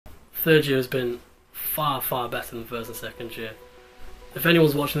third year has been far, far better than first and second year. If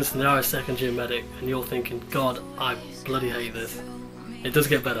anyone's watching this and they are a second year medic and you're thinking, God, I bloody hate this, it does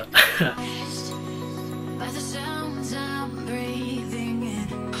get better.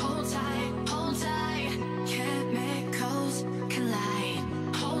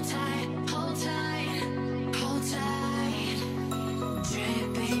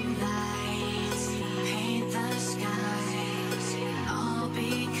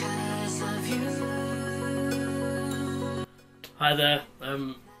 Hi there,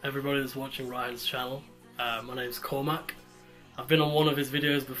 everybody that's watching Ryhan's channel. My name's Cormac. I've been on one of his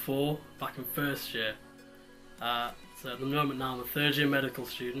videos before, back in first year. So at the moment now I'm a third year medical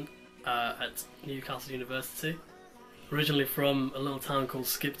student at Newcastle University. Originally from a little town called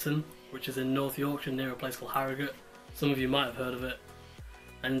Skipton, which is in North Yorkshire near a place called Harrogate. Some of you might have heard of it.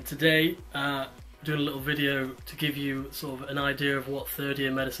 And today, I'm doing a little video to give you sort of an idea of what third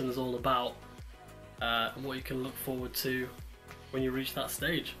year medicine is all about and what you can look forward to when you reach that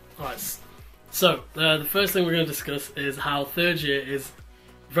stage. Alright, so the first thing we're going to discuss is how third year is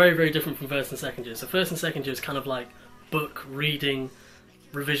very, very different from first and second year. So first and second year is kind of like book, reading,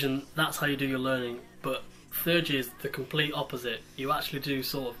 revision, that's how you do your learning. But third year is the complete opposite. You actually do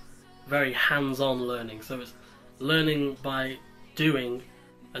sort of very hands-on learning. So it's learning by doing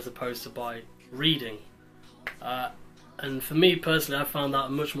as opposed to by reading. And for me personally, I found that a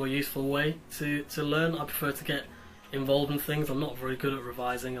much more useful way to learn. I prefer to get involved in things. I'm not very good at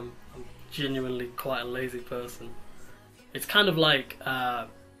revising. I'm genuinely quite a lazy person. It's kind of like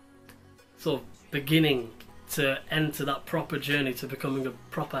sort of beginning to enter that proper journey to becoming a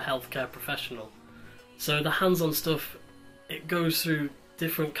proper healthcare professional. So the hands-on stuff, it goes through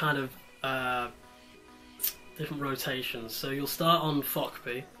different kind of different rotations. So you'll start on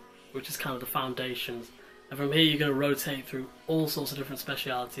FOCP, which is kind of the foundations, and from here you're going to rotate through all sorts of different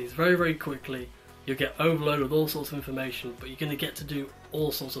specialities very, very quickly. You'll get overloaded with all sorts of information, but you're going to get to do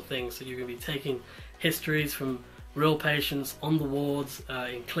all sorts of things. So you're going to be taking histories from real patients on the wards,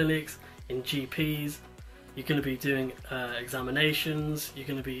 in clinics, in GPs. You're going to be doing examinations. You're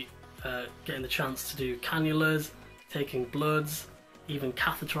going to be getting the chance to do cannulas, taking bloods, even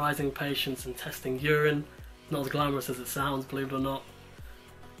catheterizing patients and testing urine. Not as glamorous as it sounds, believe it or not.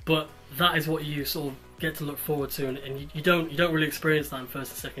 But that is what you sort of get to look forward to, and you don't really experience that in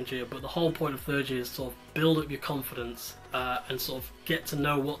first and second year. But the whole point of third year is sort of build up your confidence and sort of get to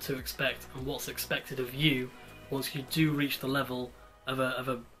know what to expect and what's expected of you once you do reach the level of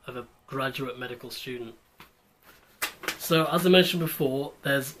a graduate medical student. So as I mentioned before,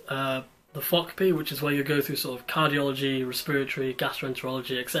 there's the FOCP, which is where you go through sort of cardiology, respiratory,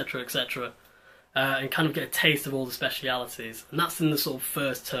 gastroenterology, etc, etc, and kind of get a taste of all the specialities, and that's in the sort of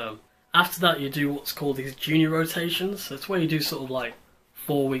first term. After that you do what's called these junior rotations, so it's where you do sort of like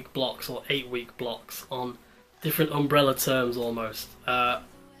 4-week blocks or 8-week blocks on different umbrella terms almost.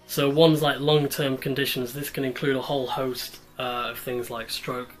 So one's like long-term conditions. This can include a whole host of things like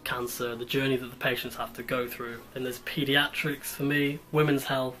stroke, cancer, the journey that the patients have to go through. Then there's paediatrics for me, women's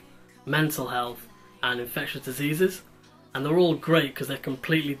health, mental health and infectious diseases. And they're all great because they're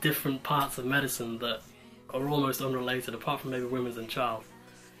completely different parts of medicine that are almost unrelated, apart from maybe women's and child.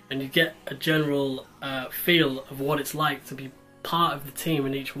 And you get a general feel of what it's like to be part of the team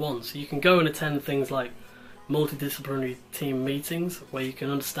in each one. So you can go and attend things like multidisciplinary team meetings where you can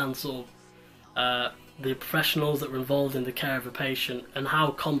understand sort of the professionals that were involved in the care of a patient and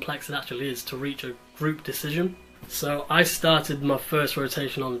how complex it actually is to reach a group decision. So I started my first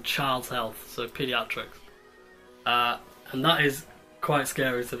rotation on child's health, so paediatrics. And that is quite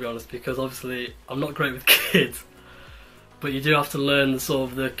scary, to be honest, because obviously I'm not great with kids. But you do have to learn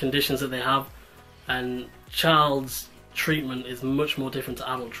the conditions that they have, and child's treatment is much more different to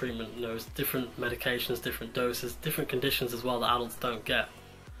adult treatment. You know, it's different medications, different doses, different conditions as well that adults don't get.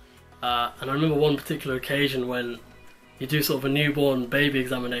 And I remember one particular occasion when you do sort of a newborn baby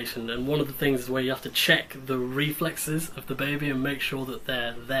examination, and one of the things is where you have to check the reflexes of the baby and make sure that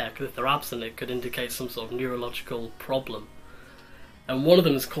they're there, because if they're absent it could indicate some sort of neurological problem. And one of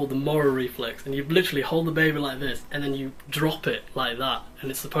them is called the Mora reflex, and you literally hold the baby like this and then you drop it like that, and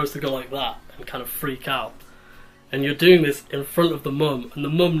it's supposed to go like that and kind of freak out. And you're doing this in front of the mum, and the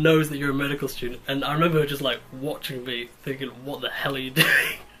mum knows that you're a medical student, and I remember her just like watching me thinking, what the hell are you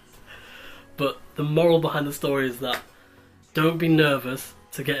doing? But the moral behind the story is that don't be nervous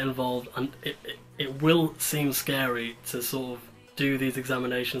to get involved, and it will seem scary to sort of do these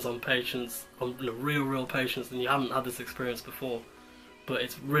examinations on patients, on real patients, and you haven't had this experience before. But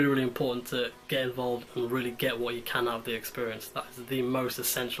it's really, really important to get involved and really get what you can out of the experience. That is the most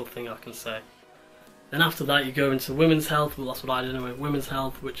essential thing I can say. Then after that you go into women's health. Well, that's what I did anyway, women's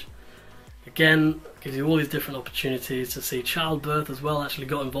health, which Again, gives you all these different opportunities to see childbirth as well. Actually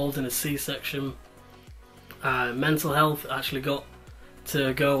got involved in a C-section. Mental health, actually got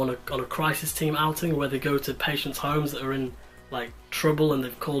to go on a crisis team outing where they go to patients' homes that are in like trouble and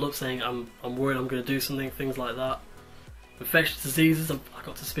they've called up saying I'm worried I'm going to do something, things like that. Infectious diseases, I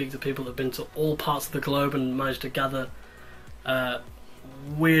got to speak to people that have been to all parts of the globe and managed to gather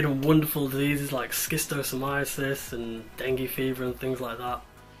weird and wonderful diseases like schistosomiasis and dengue fever and things like that.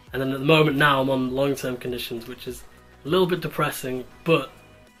 And then at the moment now I'm on long-term conditions, which is a little bit depressing, but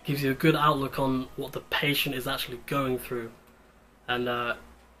gives you a good outlook on what the patient is actually going through. And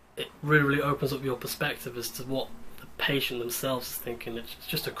it really opens up your perspective as to what the patient themselves is thinking. It's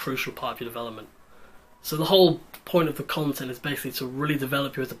just a crucial part of your development. So the whole point of the content is basically to really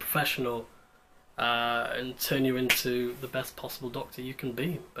develop you as a professional and turn you into the best possible doctor you can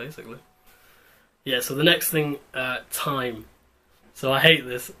be, basically. Yeah, so the next thing, time. So I hate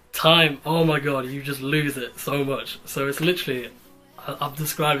this. Time, oh my god, you just lose it so much. So it's literally, I've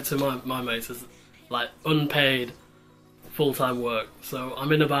described it to my mates as like unpaid full-time work. So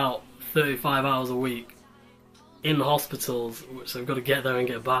I'm in about 35 hours a week in hospitals, which I've got to get there and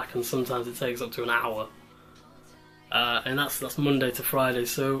get back, and sometimes it takes up to an hour. And that's Monday to Friday.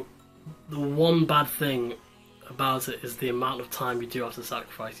 So the one bad thing about it is the amount of time you do have to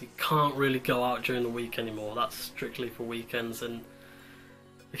sacrifice. You can't really go out during the week anymore. That's strictly for weekends, and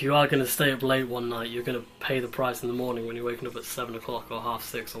if you are going to stay up late one night, you're going to pay the price in the morning when you're waking up at 7 o'clock or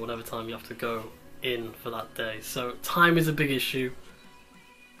 6:30 or whatever time you have to go in for that day. So time is a big issue,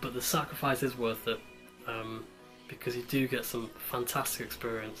 but the sacrifice is worth it, because you do get some fantastic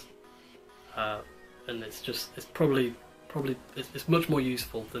experience, and it's probably it's much more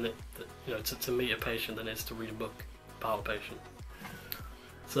useful than to meet a patient than it is to read a book about a patient.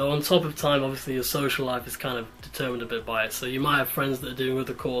 So on top of time, obviously your social life is kind of determined a bit by it. So you might have friends that are doing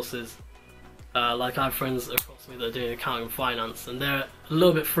other courses, like I have friends across me that are doing accounting and finance, and they're a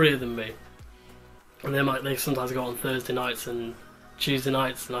little bit freer than me. And they sometimes go on Thursday nights and Tuesday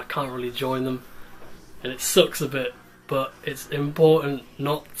nights, and I can't really join them, and it sucks a bit. But it's important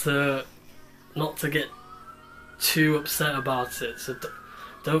not to get too upset about it. So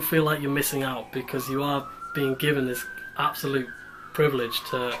don't feel like you're missing out, because you are being given this absolute privilege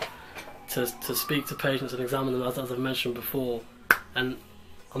to speak to patients and examine them, as I've mentioned before. And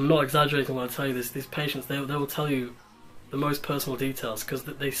I'm not exaggerating when I tell you this. These patients, they will tell you the most personal details, because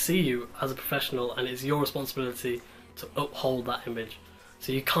they see you as a professional, and it's your responsibility to uphold that image.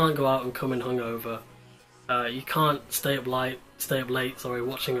 So you can't go out and come in hungover. You can't stay up late,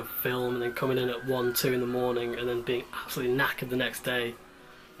 watching a film and then coming in at 1, 2 in the morning and then being absolutely knackered the next day.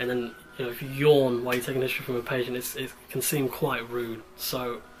 And then, if you yawn while you're taking a history from a patient, it can seem quite rude.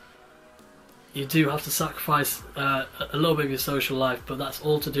 So you do have to sacrifice a little bit of your social life, but that's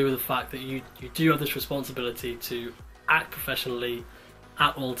all to do with the fact that you do have this responsibility to act professionally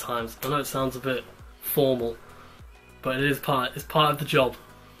at all times. I know it sounds a bit formal, but it's part of the job,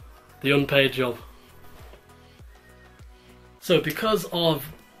 the unpaid job. So because of,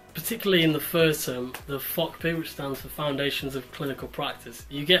 particularly in the first term, the FOCP, which stands for Foundations of Clinical Practice,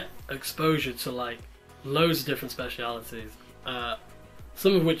 you get exposure to like loads of different specialities,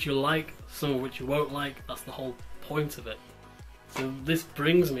 some of which you'll like, some of which you won't like. That's the whole point of it. So this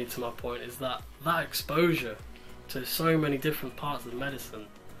brings me to my point, is that exposure to so many different parts of medicine,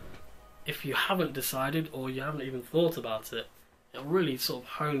 if you haven't decided or you haven't even thought about it, it'll really sort of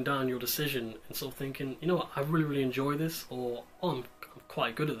hone down your decision and sort of thinking, you know what, I really, really enjoy this, or I'm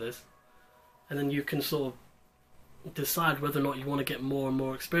quite good at this. And then you can sort of decide whether or not you want to get more and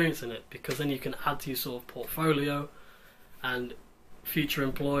more experience in it, because then you can add to your sort of portfolio, and future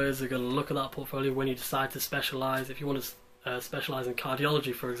employers are going to look at that portfolio when you decide to specialise. If you want to specialise in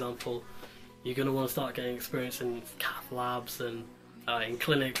cardiology, for example, you're going to want to start getting experience in cath labs and in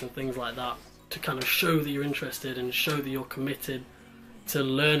clinics and things like that, to kind of show that you're interested and show that you're committed to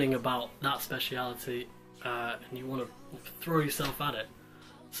learning about that speciality, and you want to throw yourself at it.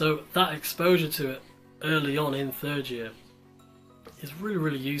 So that exposure to it early on in third year is really,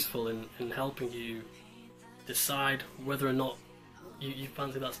 really useful in helping you decide whether or not you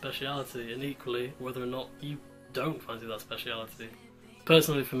fancy that speciality, and equally whether or not you don't fancy that speciality.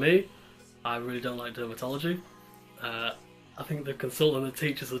 Personally, for me, I really don't like dermatology. I think the consultant that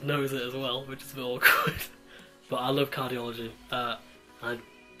teaches us knows it as well, which is a bit awkward. But I love cardiology. I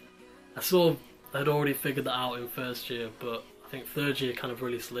sort of had already figured that out in first year, but I think third year kind of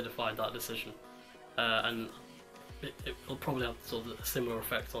really solidified that decision. And it'll probably have sort of a similar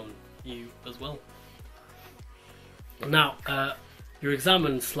effect on you as well. Now, you're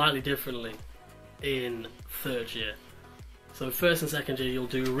examined slightly differently in third year. So first and second year you'll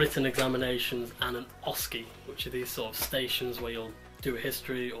do written examinations and an OSCE, which are these sort of stations where you'll do a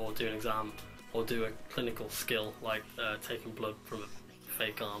history or do an exam or do a clinical skill like taking blood from a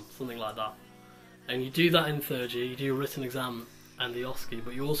fake arm, something like that. And you do that in third year, you do a written exam and the OSCE,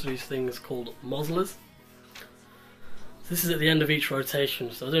 but you also do things called moslers. So this is at the end of each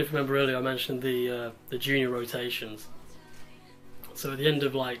rotation. So I don't know if you remember earlier I mentioned the junior rotations. So at the end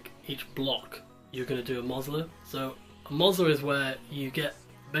of like each block you're going to do a mosler. So a mosler is where you get,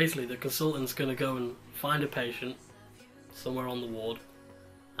 basically the consultant's going to go and find a patient somewhere on the ward,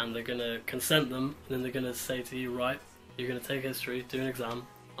 and they're going to consent them, and then they're going to say to you, right, you're going to take history, do an exam,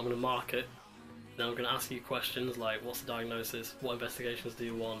 I'm going to mark it, then I'm going to ask you questions like what's the diagnosis, what investigations do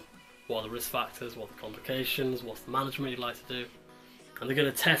you want, what are the risk factors, what are the complications, what's the management you'd like to do, and they're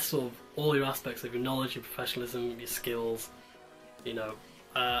going to test sort of all your aspects of your knowledge, your professionalism, your skills, you know,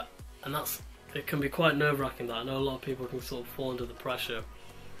 and it can be quite nerve-wracking. That I know a lot of people can sort of fall under the pressure,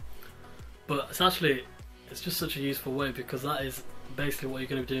 but it's just such a useful way, because that is basically what you're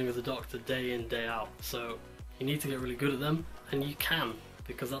going to be doing as a doctor day in, day out. So you need to get really good at them, and you can,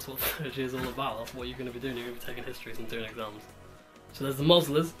 because that's what third year is all about. That's what you're going to be doing. You're going to be taking histories and doing exams. So there's the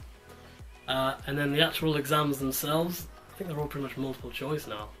moslers, and then the actual exams themselves, I think they're all pretty much multiple choice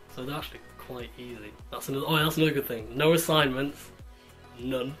now, so they're actually quite easy. That's another good thing. No assignments,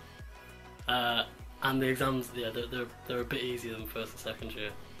 none. And the exams, yeah, they're a bit easier than first and second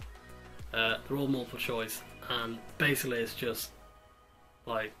year. They're all multiple choice, and basically it's just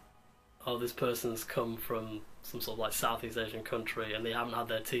like, oh, this person's come from some sort of like Southeast Asian country and they haven't had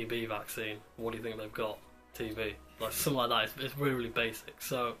their TB vaccine. What do you think they've got? TB, like something like that. It's really, really basic.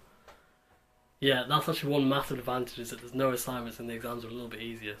 So yeah, that's actually one massive advantage, is that there's no assignments and the exams are a little bit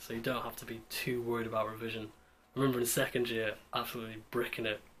easier, so you don't have to be too worried about revision. I remember in second year absolutely bricking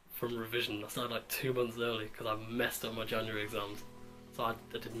it from revision. I started like 2 months early because I messed up my January exams, so I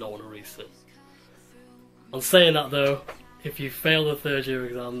did not want to resit. On saying that though, if you fail the third year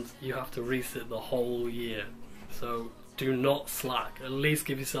exams, you have to resit the whole year. So do not slack. At least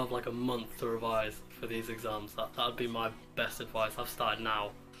give yourself like a month to revise for these exams. That would be my best advice. I've started now.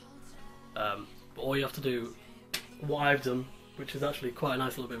 But all you have to do, what I've done, which is actually quite a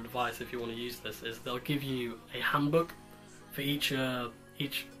nice little bit of advice if you want to use this, is they'll give you a handbook for each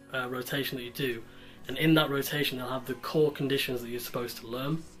rotation that you do, and in that rotation they'll have the core conditions that you're supposed to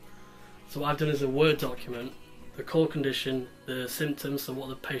learn. So what I've done is a Word document, the core condition, the symptoms, so what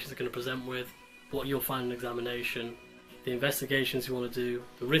the patients are going to present with, what you'll find in examination, the investigations you want to do,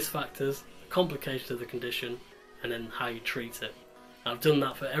 the risk factors, the complications of the condition, and then how you treat it. And I've done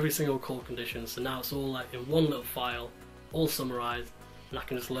that for every single core condition, so now it's all like in one little file, all summarised, and I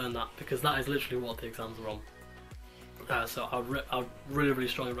can just learn that, because that is literally what the exams are on. So I'd really, really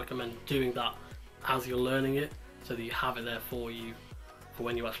strongly recommend doing that as you're learning it, so that you have it there for you for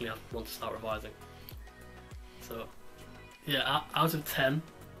when you actually want to start revising. So yeah, out of 10,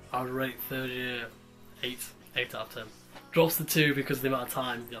 I would rate third year 8 out of 10. Drops to 2 because of the amount of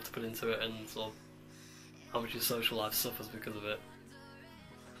time you have to put into it, and sort of how much your social life suffers because of it.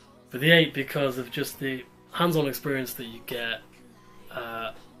 But the 8 because of just the hands-on experience that you get,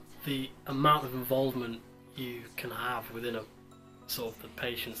 the amount of involvement you can have within a sort of the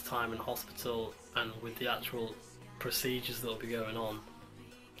patient's time in hospital, and with the actual procedures that will be going on,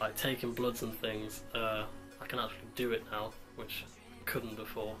 like taking bloods and things. I can actually do it now, which I couldn't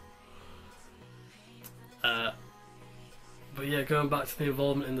before. But yeah, going back to the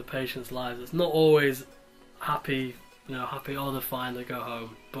involvement in the patient's lives, it's not always happy, oh they're fine, they go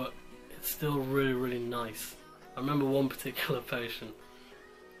home, but it's still really, really nice. I remember one particular patient,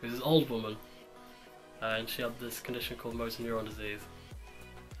 who was an old woman, and she had this condition called motor neuron disease.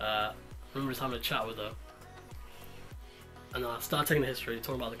 I remember just having a chat with her, and I started taking the history,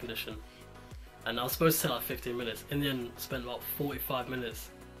 talking about the condition, and I was supposed to take like 15 minutes. In the end, I spent about 45 minutes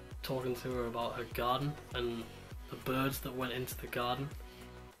talking to her about her garden and the birds that went into the garden,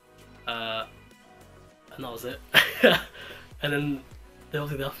 and that was it. And then they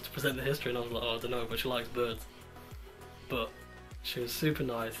have to present the history, and I was like, oh, I don't know, but she likes birds. But she was super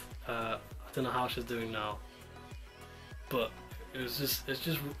nice. I don't know how she's doing now, but it's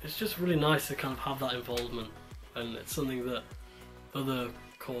just really nice to kind of have that involvement, and it's something that other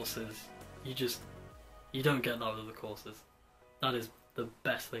courses you don't get that with other courses. That is the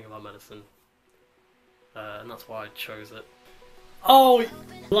best thing about medicine, and that's why I chose it. Oh,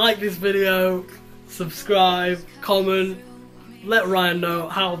 like this video, subscribe, comment, let Ryan know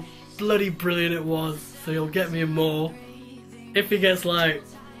how bloody brilliant it was, so you'll get me more. If he gets like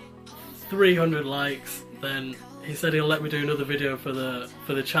 300 likes, then he said he'll let me do another video for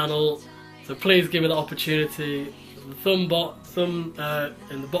the channel, so please give me the opportunity. the thumb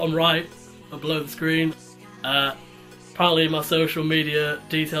in the bottom right or below the screen. Apparently my social media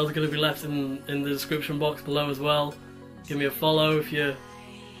details are going to be left in the description box below as well. Give me a follow if you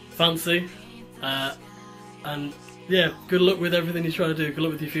fancy. And yeah, good luck with everything you try to do. Good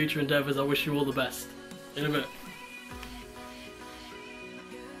luck with your future endeavours. I wish you all the best. In a bit.